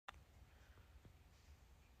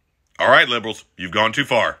All right, liberals, you've gone too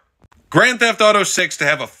far. Grand Theft Auto 6 to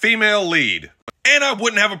have a female lead. And I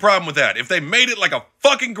wouldn't have a problem with that if they made it like a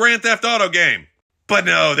fucking Grand Theft Auto game. But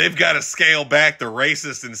no, they've got to scale back the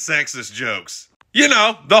racist and sexist jokes. You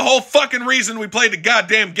know, the whole fucking reason we played the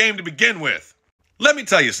goddamn game to begin with. Let me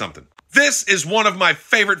tell you something. This is one of my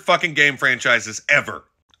favorite fucking game franchises ever.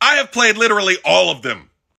 I have played literally all of them.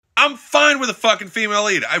 I'm fine with a fucking female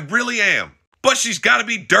lead, I really am. But she's gotta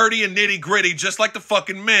be dirty and nitty gritty just like the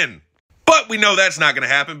fucking men. But we know that's not gonna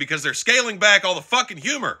happen because they're scaling back all the fucking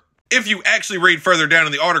humor. If you actually read further down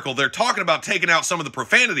in the article, they're talking about taking out some of the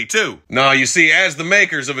profanity too. No, you see, as the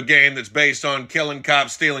makers of a game that's based on killing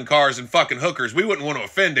cops, stealing cars, and fucking hookers, we wouldn't want to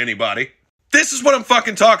offend anybody. This is what I'm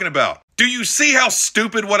fucking talking about. Do you see how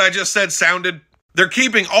stupid what I just said sounded? They're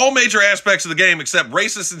keeping all major aspects of the game except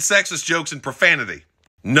racist and sexist jokes and profanity.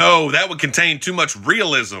 No, that would contain too much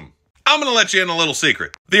realism. I'm gonna let you in a little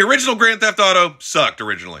secret. The original Grand Theft Auto sucked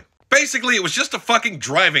originally. Basically, it was just a fucking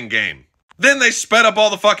driving game. Then they sped up all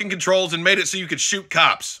the fucking controls and made it so you could shoot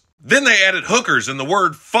cops. Then they added hookers and the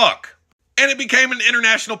word fuck. And it became an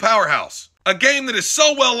international powerhouse. A game that is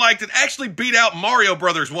so well liked it actually beat out Mario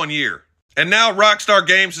Brothers one year. And now Rockstar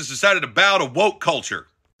Games has decided to bow to woke culture.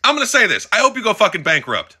 I'm gonna say this, I hope you go fucking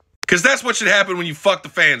bankrupt. Because that's what should happen when you fuck the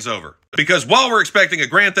fans over. Because while we're expecting a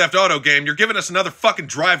Grand Theft Auto game, you're giving us another fucking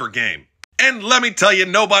driver game. And let me tell you,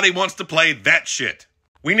 nobody wants to play that shit.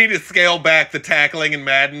 We need to scale back the tackling in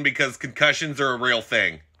Madden because concussions are a real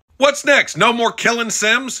thing. What's next? No more killing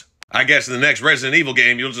Sims? I guess in the next Resident Evil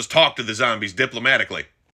game, you'll just talk to the zombies diplomatically.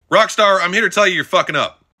 Rockstar, I'm here to tell you you're fucking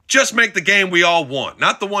up. Just make the game we all want,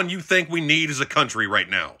 not the one you think we need as a country right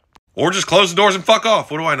now. Or just close the doors and fuck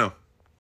off, what do I know?